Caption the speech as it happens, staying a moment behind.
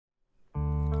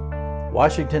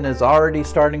Washington is already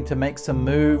starting to make some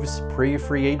moves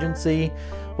pre-free agency.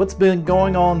 What's been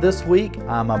going on this week?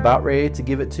 I'm about ready to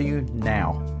give it to you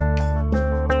now.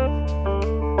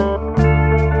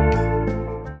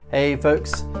 Hey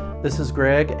folks, this is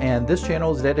Greg, and this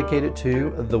channel is dedicated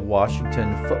to the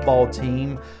Washington football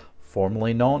team,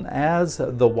 formerly known as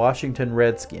the Washington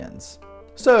Redskins.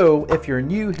 So if you're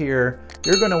new here,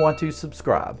 you're going to want to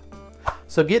subscribe.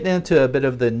 So getting into a bit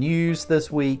of the news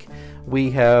this week,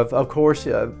 we have, of course,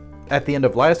 at the end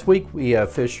of last week, we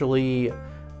officially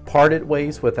parted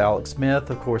ways with Alex Smith.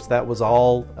 Of course, that was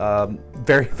all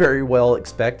very, very well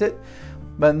expected.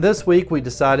 But this week, we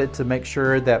decided to make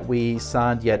sure that we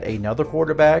signed yet another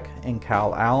quarterback in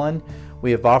Kyle Allen.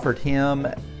 We have offered him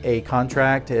a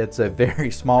contract. It's a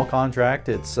very small contract.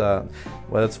 It's well,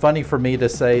 it's funny for me to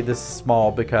say this is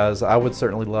small because I would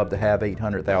certainly love to have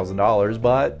 $800,000.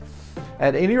 But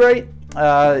at any rate,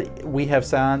 we have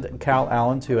signed Kyle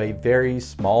Allen to a very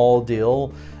small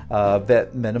deal,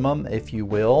 vet minimum, if you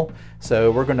will.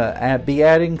 So we're going to be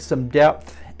adding some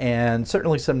depth and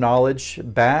certainly some knowledge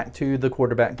back to the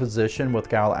quarterback position with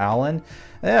Kyle Allen.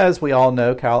 As we all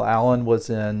know, Kyle Allen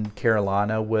was in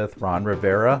Carolina with Ron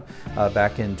Rivera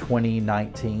back in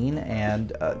 2019,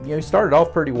 and he started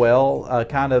off pretty well.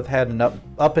 Kind of had an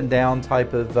up and down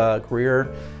type of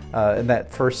career in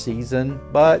that first season,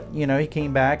 but he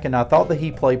came back, and I thought that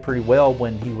he played pretty well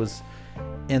when he was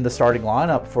in the starting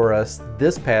lineup for us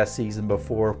this past season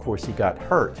before, of course, he got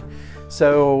hurt.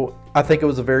 So I think it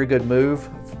was a very good move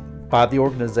by the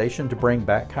organization to bring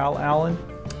back Kyle Allen.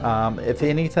 If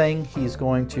anything, he's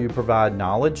going to provide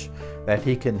knowledge that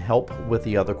he can help with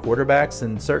the other quarterbacks,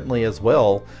 and certainly as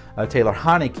well Taylor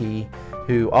Heinicke,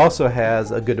 who also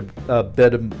has a good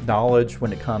bit of knowledge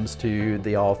when it comes to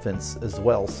the offense as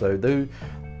well. So there's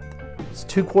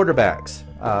two quarterbacks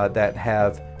that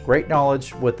have great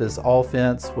knowledge with this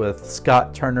offense, with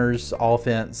Scott Turner's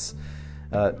offense,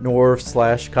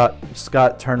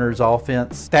 Scott Turner's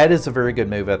offense. That is a very good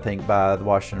move, I think, by the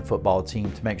Washington football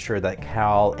team to make sure that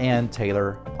Cal and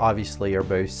Taylor obviously are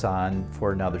both signed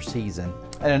for another season.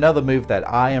 And another move that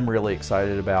I am really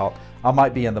excited about, I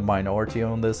might be in the minority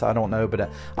on this, I don't know, but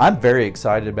I'm very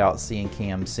excited about seeing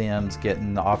Cam Sims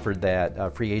getting offered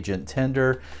that free agent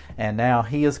tender. And now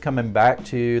he is coming back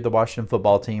to the Washington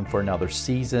football team for another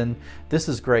season. This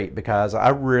is great because I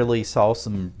really saw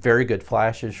some very good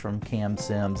flashes from Cam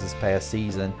Sims this past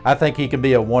season. I think he can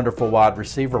be a wonderful wide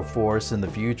receiver for us in the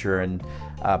future, and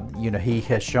he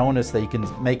has shown us that he can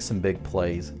make some big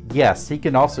plays. Yes, he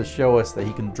can also show us that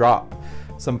he can drop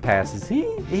some passes.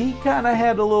 He kind of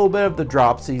had a little bit of the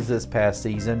dropsies this past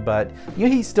season, but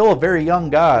he's still a very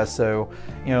young guy, so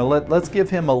let's give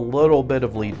him a little bit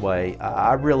of leadway.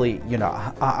 I really,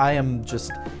 I am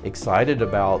just excited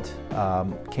about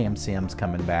Cam Sims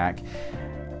coming back.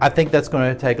 I think that's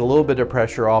going to take a little bit of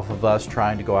pressure off of us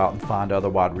trying to go out and find other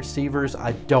wide receivers.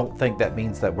 I don't think that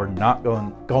means that we're not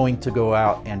going to go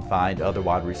out and find other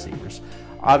wide receivers.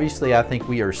 Obviously, I think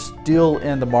we are still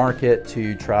in the market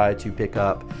to try to pick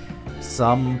up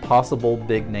some possible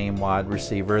big name wide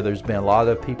receiver. There's been a lot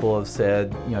of people have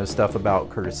said, stuff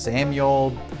about Curtis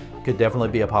Samuel could definitely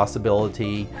be a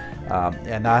possibility.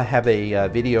 And I have a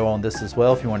video on this as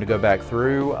well if you want to go back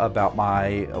through about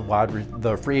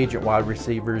the free agent wide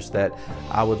receivers that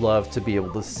I would love to be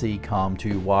able to see come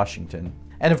to Washington.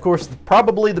 And of course,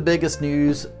 probably the biggest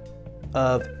news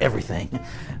of everything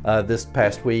this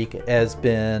past week has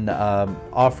been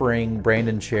offering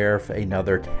Brandon Sheriff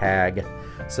another tag.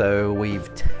 So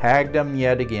we've tagged him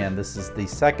yet again. This is the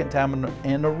second time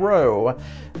in a row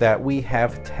that we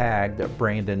have tagged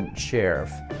Brandon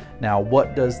Sheriff. Now,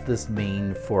 what does this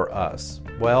mean for us?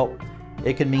 Well,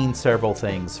 it can mean several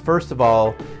things. First of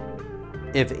all,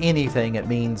 if anything, it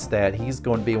means that he's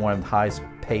going to be one of the highest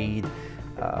paid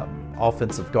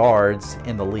offensive guards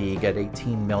in the league at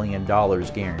 $18 million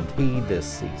guaranteed this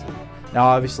season. Now,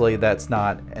 obviously, that's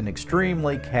not an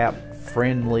extremely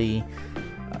cap-friendly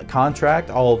contract,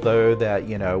 although that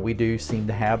we do seem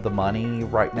to have the money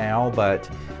right now. But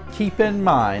keep in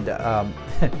mind,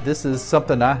 this is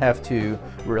something I have to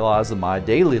realize in my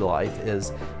daily life, is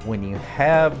when you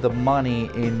have the money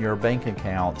in your bank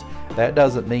account, that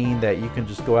doesn't mean that you can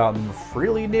just go out and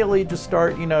freely-nilly just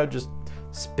start, just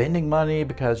spending money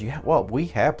because we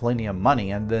have plenty of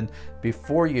money, and then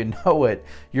before you know it,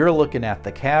 you're looking at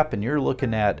the cap and you're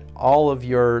looking at all of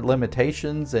your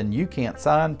limitations, and you can't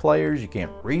sign players, you can't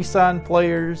re-sign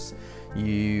players,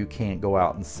 you can't go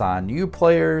out and sign new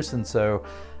players. And so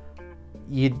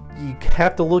you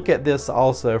have to look at this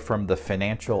also from the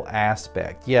financial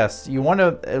aspect. Yes, you want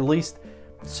to at least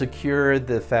secure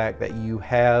the fact that you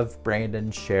have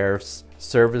Brandon Sheriff's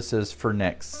services for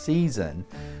next season.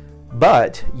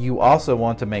 But you also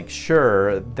want to make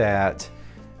sure that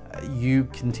you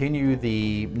continue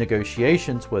the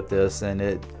negotiations with this,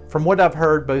 and from what I've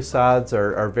heard, both sides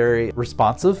are very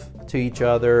responsive to each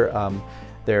other.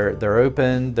 They're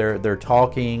open, they're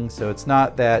talking, so it's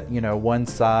not that, you know, one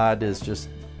side is just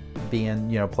being,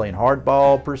 you know, playing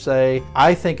hardball per se.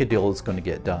 I think a deal is going to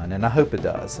get done, and I hope it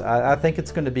does. I think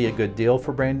it's going to be a good deal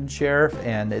for Brandon Sheriff,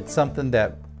 and it's something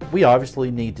that we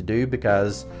obviously need to do,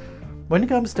 because when it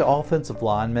comes to offensive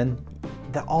linemen,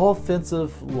 the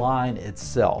offensive line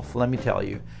itself, let me tell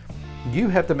you, you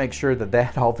have to make sure that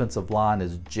that offensive line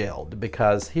is gelled,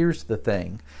 because here's the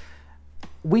thing.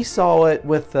 We saw it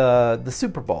with the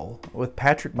Super Bowl with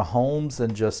Patrick Mahomes,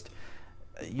 and just,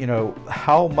 you know,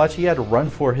 how much he had to run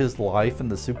for his life in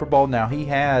the Super Bowl. Now, he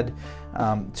had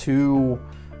two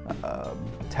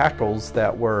tackles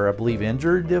that were, I believe,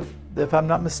 injured, if I'm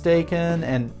not mistaken,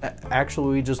 and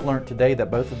actually we just learned today that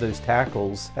both of those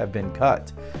tackles have been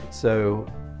cut. So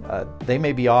they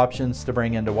may be options to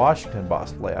bring into Washington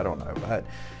possibly, I don't know. But,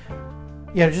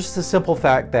 you know, just the simple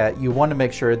fact that you want to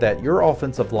make sure that your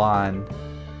offensive line,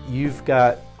 you've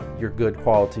got your good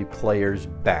quality players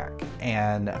back.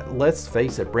 And let's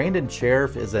face it, Brandon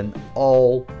Sheriff is an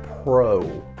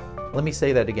all-pro. Let me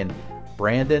say that again.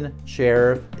 Brandon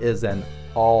Sheriff is an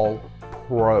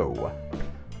all-pro.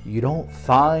 You don't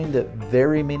find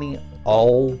very many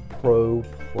all-pro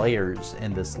players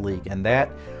in this league, and that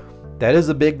is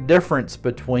a big difference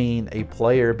between a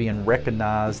player being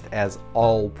recognized as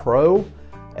all-pro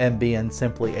and being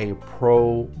simply a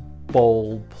Pro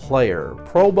Bowl player.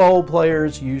 Pro Bowl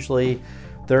players, usually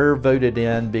they're voted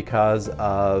in because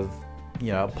of,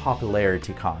 you know,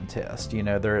 popularity contest. You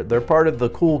know, they're part of the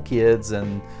cool kids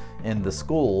in the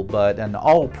school. But an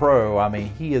all-pro, I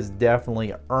mean, he has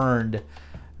definitely earned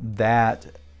that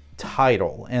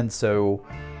title. And so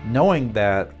knowing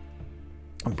that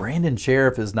Brandon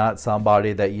Sheriff is not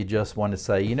somebody that you just want to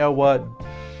say, you know what,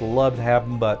 love to have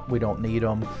him, but we don't need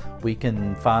him. We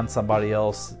can find somebody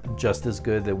else just as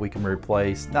good that we can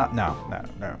replace.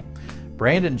 No.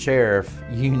 Brandon Sheriff,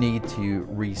 you need to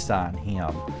re-sign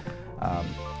him.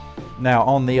 Now,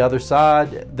 on the other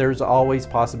side, there's always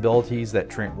possibilities that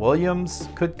Trent Williams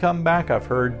could come back. I've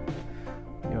heard,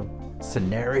 you know,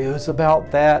 scenarios about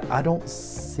that. I don't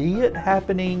see it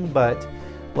happening, but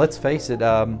let's face it,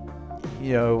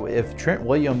 you know, if Trent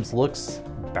Williams looks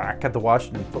back at the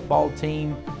Washington football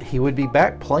team, he would be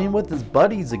back playing with his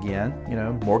buddies again. You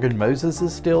know, Morgan Moses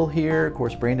is still here. Of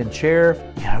course, Brandon Sheriff.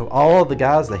 You know, all of the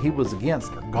guys that he was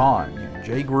against are gone. You know,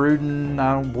 Jay Gruden,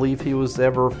 I don't believe he was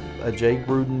ever a Jay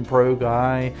Gruden pro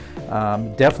guy.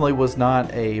 Definitely was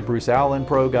not a Bruce Allen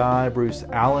pro guy. Bruce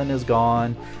Allen is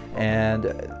gone. And,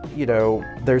 you know,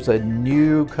 there's a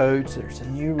new coach, there's a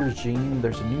new regime,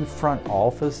 there's a new front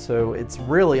office. So it's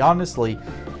really, honestly,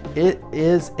 it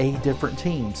is a different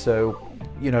team. So,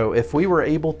 you know, if we were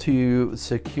able to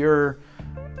secure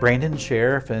Brandon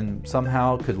Sheriff and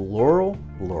somehow could lure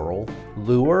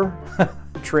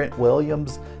Trent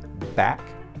Williams back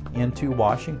into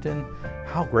Washington,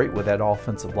 how great would that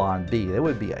offensive line be? It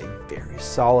would be a very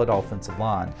solid offensive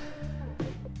line.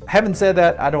 Having said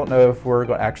that, I don't know if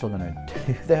we're actually going to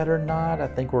do that or not. I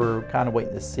think we're kind of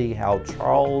waiting to see how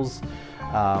Charles,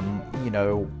 you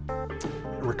know,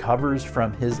 recovers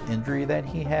from his injury that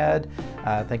he had.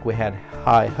 I think we had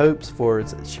high hopes for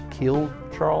Shaquille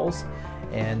Charles,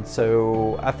 and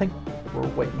so I think we're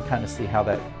waiting to kind of see how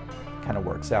that kind of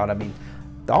works out. I mean,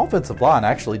 the offensive line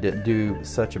actually didn't do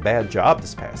such a bad job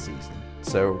this past season,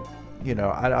 so, you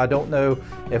know, I don't know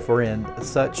if we're in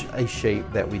such a shape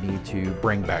that we need to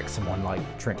bring back someone like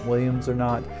Trent Williams or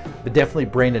not, but definitely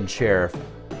Brandon Sheriff,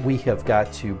 we have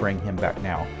got to bring him back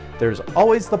now. There's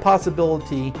always the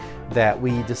possibility that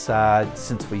we decide,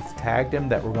 since we've tagged him,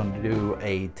 that we're going to do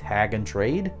a tag and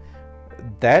trade.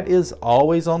 That is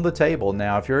always on the table.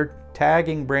 Now, if you're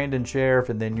tagging Brandon Sheriff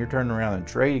and then you're turning around and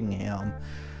trading him,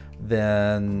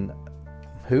 then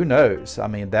who knows? I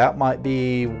mean, that might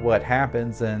be what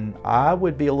happens, and I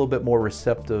would be a little bit more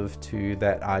receptive to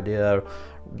that idea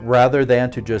rather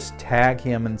than to just tag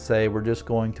him and say we're just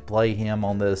going to play him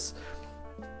on this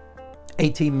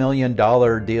 $18 million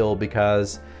deal,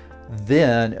 because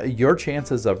then your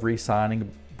chances of re-signing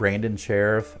Brandon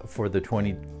Sheriff for the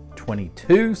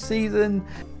 2022 season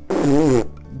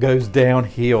goes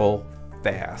downhill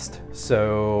fast.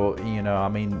 So, you know, I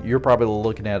mean, you're probably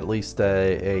looking at least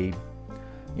a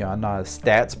you know, I'm not a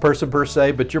stats person per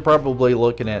se, but you're probably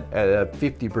looking at a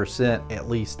 50% at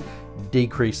least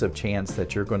decrease of chance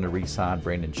that you're going to re-sign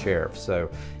Brandon Sheriff. So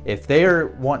if they're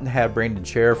wanting to have Brandon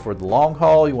Sheriff for the long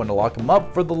haul, you want to lock him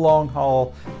up for the long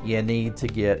haul, you need to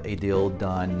get a deal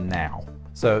done now.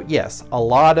 So yes, a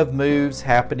lot of moves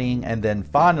happening, and then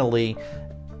finally,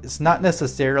 it's not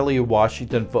necessarily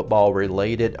Washington football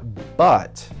related,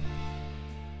 but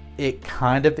it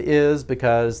kind of is,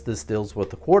 because this deals with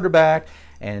the quarterback,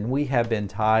 and we have been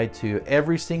tied to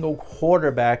every single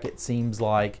quarterback, it seems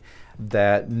like,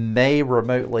 that may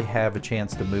remotely have a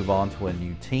chance to move on to a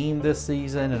new team this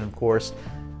season. And of course,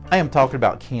 I am talking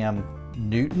about Cam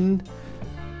Newton.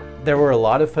 There were a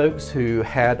lot of folks who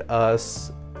had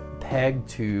us pegged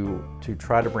to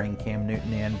try to bring Cam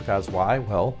Newton in, because why?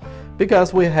 Well,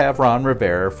 because we have Ron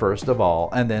Rivera, first of all,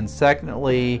 and then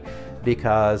secondly,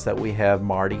 because that we have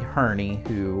Marty Herney,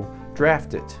 who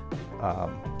drafted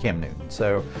Cam Newton.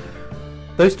 So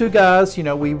those two guys, you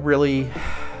know, we really,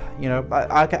 you know,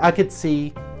 I could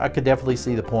definitely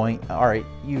see the point. All right,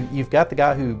 you've got the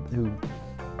guy who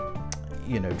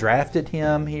you know, drafted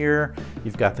him here.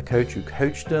 You've got the coach who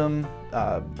coached him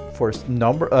for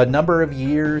a number of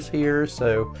years here.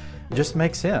 So it just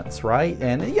makes sense, right?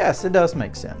 And yes, it does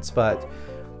make sense. But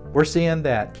we're seeing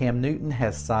that Cam Newton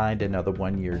has signed another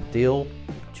one-year deal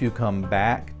to come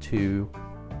back to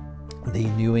the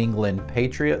New England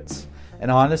Patriots. And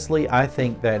honestly, I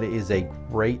think that is a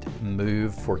great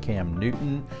move for Cam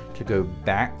Newton to go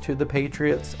back to the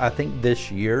Patriots. I think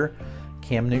this year,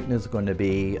 Cam Newton is going to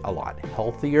be a lot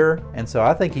healthier. And so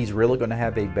I think he's really going to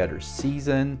have a better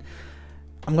season.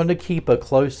 I'm going to keep a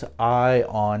close eye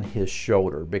on his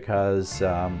shoulder, because,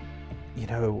 you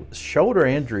know, shoulder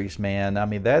injuries, man, I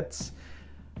mean,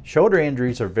 shoulder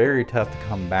injuries are very tough to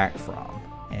come back from.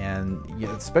 And you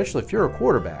know, especially if you're a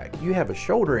quarterback, you have a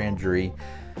shoulder injury,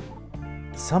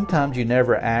 sometimes you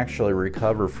never actually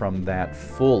recover from that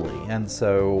fully. And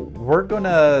so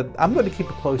I'm going to keep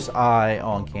a close eye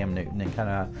on Cam Newton and kind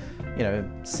of, you know,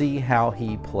 see how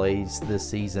he plays this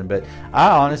season. But I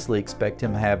honestly expect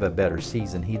him to have a better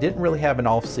season. He didn't really have an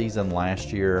off season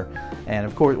last year, and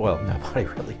of course, well, nobody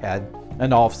really had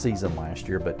an off season last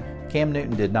year, but Cam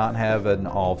Newton did not have an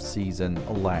off season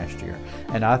last year.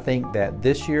 And I think that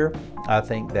this year, I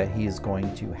think that he is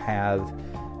going to have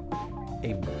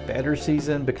a better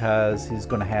season, because he's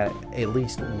going to have at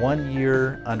least 1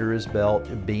 year under his belt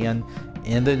being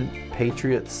in the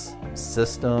Patriots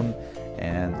system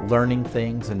and learning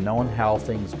things and knowing how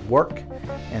things work.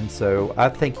 And so I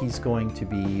think he's going to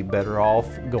be better off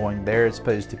going there as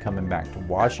opposed to coming back to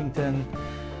Washington.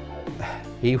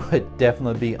 He would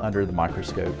definitely be under the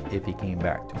microscope if he came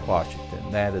back to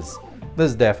Washington. This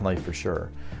is definitely for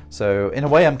sure. So in a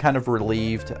way, I'm kind of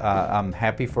relieved. I'm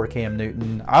happy for Cam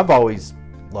Newton. I've always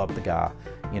loved the guy,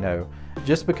 you know,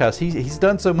 just because he's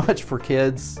done so much for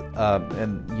kids,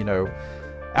 and you know,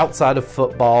 outside of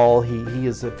football, he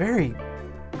is a very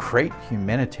great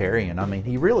humanitarian. I mean,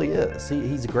 he really is.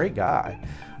 He's a great guy.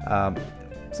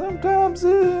 Sometimes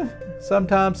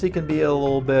he can be a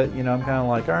little bit, you know, I'm kind of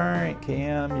like, all right,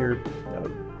 Cam, you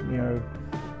know,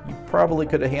 you probably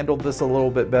could have handled this a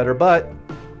little bit better. But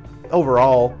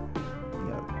overall, you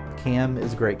know, Cam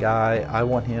is a great guy. I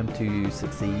want him to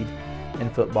succeed in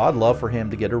football. I'd love for him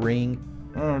to get a ring.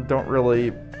 Don't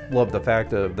really love the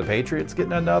fact of the Patriots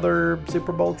getting another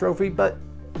Super Bowl trophy, but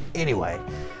anyway,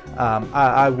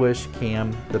 I wish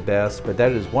Cam the best. But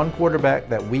that is one quarterback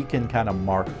that we can kind of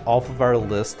mark off of our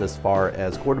list as far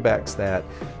as quarterbacks that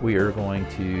we are going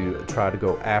to try to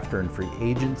go after in free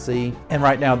agency. And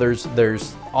right now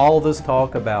there's all this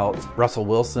talk about Russell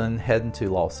Wilson heading to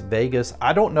Las Vegas.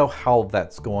 I don't know how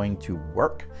that's going to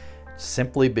work,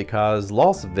 simply because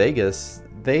Las Vegas,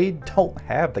 they don't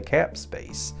have the cap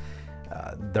space.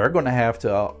 They're going to have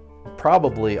to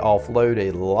probably offload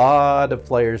a lot of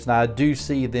players. Now, I do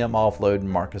see them offloading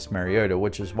Marcus Mariota,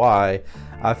 which is why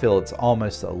I feel it's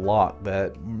almost a lock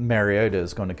that Mariota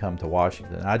is going to come to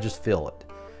Washington. I just feel it.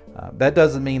 That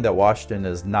doesn't mean that Washington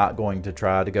is not going to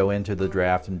try to go into the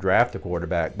draft and draft a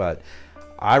quarterback, but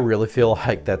I really feel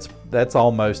like that's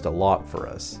almost a lock for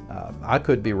us. I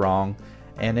could be wrong,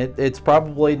 and it's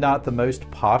probably not the most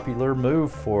popular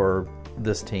move for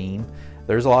this team.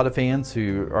 There's a lot of fans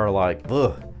who are like,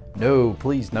 ugh, no,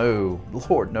 please no,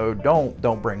 Lord, no,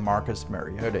 don't bring Marcus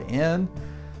Mariota in.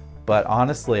 But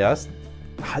honestly, I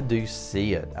do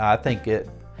see it. I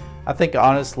think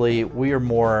honestly, we are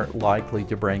more likely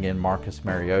to bring in Marcus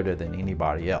Mariota than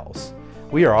anybody else.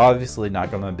 We are obviously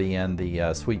not going to be in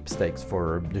the sweepstakes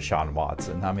for Deshaun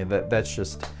Watson. I mean, that's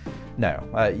just,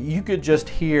 no. You could just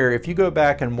hear, if you go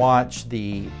back and watch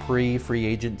the pre-free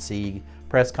agency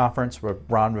press conference with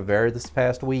Ron Rivera this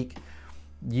past week,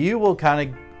 you will kind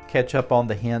of catch up on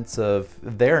the hints of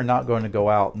they're not going to go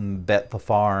out and bet the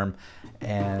farm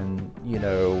and, you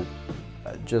know,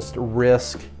 just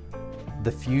risk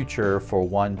the future for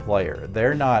one player.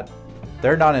 They're not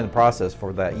in the process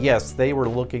for that. Yes, they were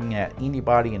looking at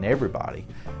anybody and everybody,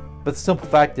 but the simple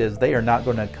fact is they are not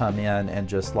going to come in and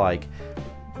just like,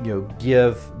 you know,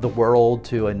 give the world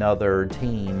to another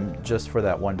team just for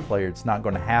that one player. It's not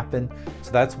going to happen. So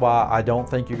that's why I don't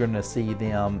think you're going to see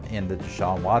them in the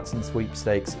Deshaun Watson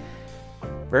sweepstakes.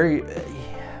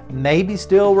 Maybe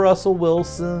still Russell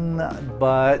Wilson,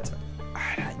 but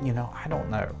you know, I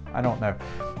don't know.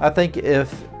 I think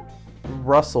if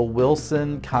Russell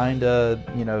Wilson kind of,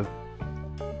 you know,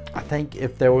 I think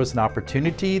if there was an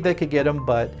opportunity they could get him,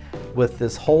 but with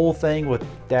this whole thing with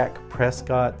Dak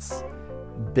Prescott's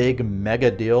big mega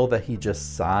deal that he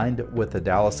just signed with the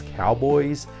Dallas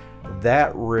Cowboys,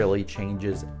 that really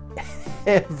changes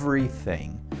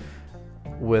everything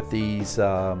with these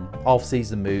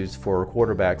off-season moves for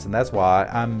quarterbacks. And that's why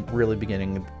I'm really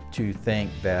beginning to think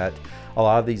that a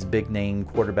lot of these big name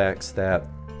quarterbacks that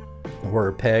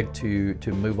were pegged to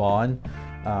move on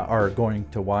are going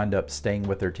to wind up staying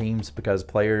with their teams, because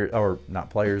not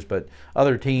players, but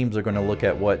other teams are going to look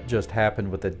at what just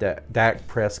happened with the Dak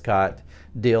Prescott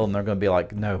deal, and they're going to be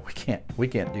like, no, we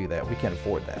can't do that. We can't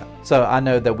afford that. So I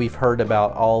know that we've heard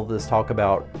about all this talk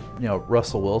about, you know,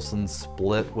 Russell Wilson's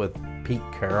split with Pete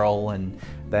Carroll, and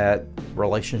that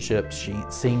relationship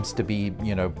seems to be,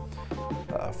 you know,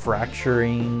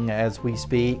 fracturing as we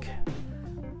speak.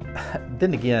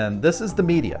 Then again, this is the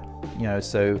media, you know,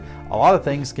 so a lot of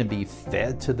things can be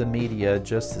fed to the media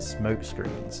just as smoke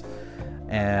screens.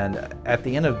 And at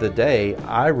the end of the day,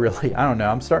 I don't know,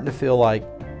 I'm starting to feel like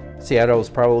Seattle is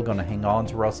probably going to hang on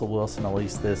to Russell Wilson at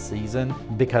least this season,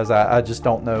 because I just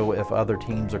don't know if other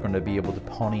teams are going to be able to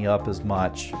pony up as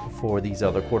much for these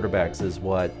other quarterbacks as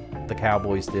what the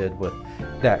Cowboys did with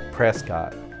Dak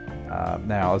Prescott.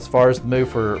 Now, as far as the move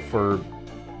for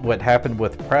what happened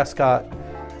with Prescott,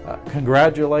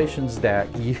 congratulations, Dak.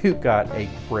 You got a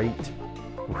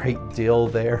great deal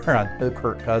there. I know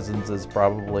Kirk Cousins is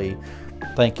probably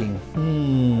thinking,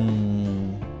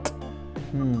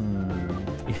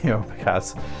 you know,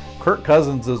 because Kirk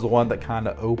Cousins is the one that kind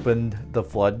of opened the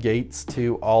floodgates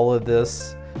to all of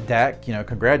this. Dak, you know,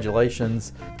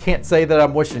 congratulations. Can't say that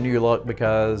I'm wishing you luck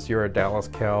because you're a Dallas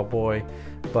Cowboy,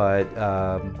 but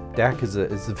Dak is a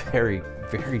very,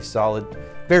 very solid,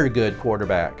 very good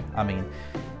quarterback. I mean,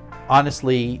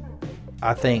 honestly,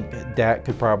 I think Dak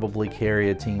could probably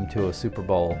carry a team to a Super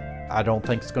Bowl. I don't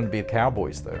think it's going to be the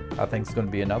Cowboys, though. I think it's going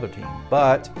to be another team.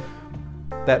 But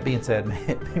that being said,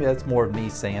 maybe that's more of me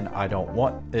saying I don't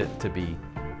want it to be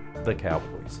the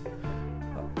Cowboys.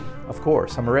 Of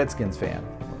course, I'm a Redskins fan,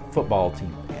 football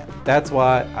team fan. That's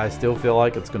why I still feel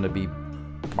like it's going to be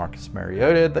Marcus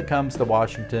Mariota that comes to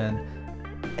Washington.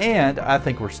 And I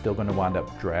think we're still going to wind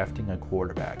up drafting a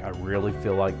quarterback. I really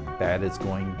feel like that is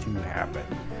going to happen.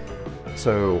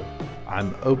 So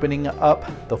I'm opening up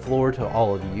the floor to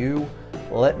all of you.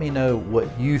 Let me know what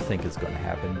you think is going to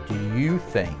happen. Do you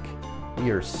think we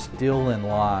are still in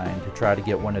line to try to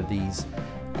get one of these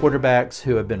quarterbacks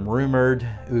who have been rumored,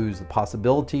 who's the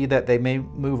possibility that they may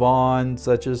move on,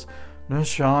 such as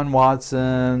Deshaun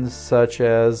Watson, such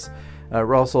as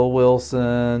Russell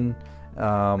Wilson,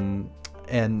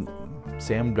 and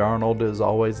Sam Darnold is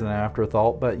always an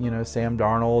afterthought, but you know, Sam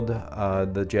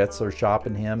Darnold, the Jets are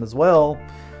shopping him as well.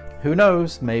 Who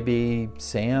knows? Maybe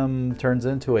Sam turns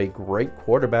into a great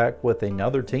quarterback with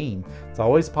another team. It's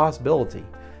always a possibility.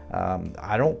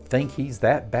 I don't think he's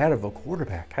that bad of a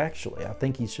quarterback, actually. I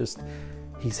think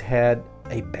he's had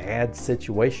a bad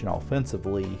situation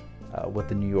offensively with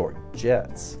the New York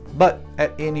Jets. But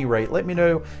at any rate, let me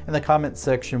know in the comment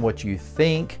section what you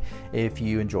think. If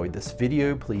you enjoyed this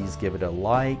video, please give it a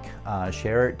like,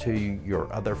 share it to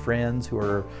your other friends who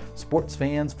are sports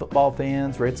fans, football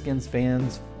fans, Redskins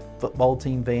fans, football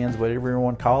team fans, whatever you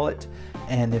want to call it.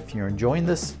 And if you're enjoying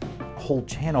this whole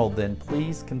channel, then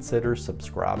please consider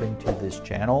subscribing to this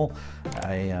channel.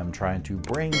 I am trying to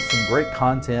bring some great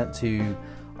content to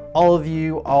all of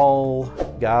you, all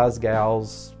guys,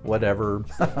 gals, whatever,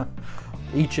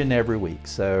 each and every week.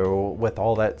 So with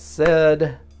all that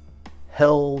said,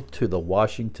 hell to the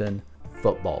Washington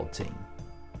football team.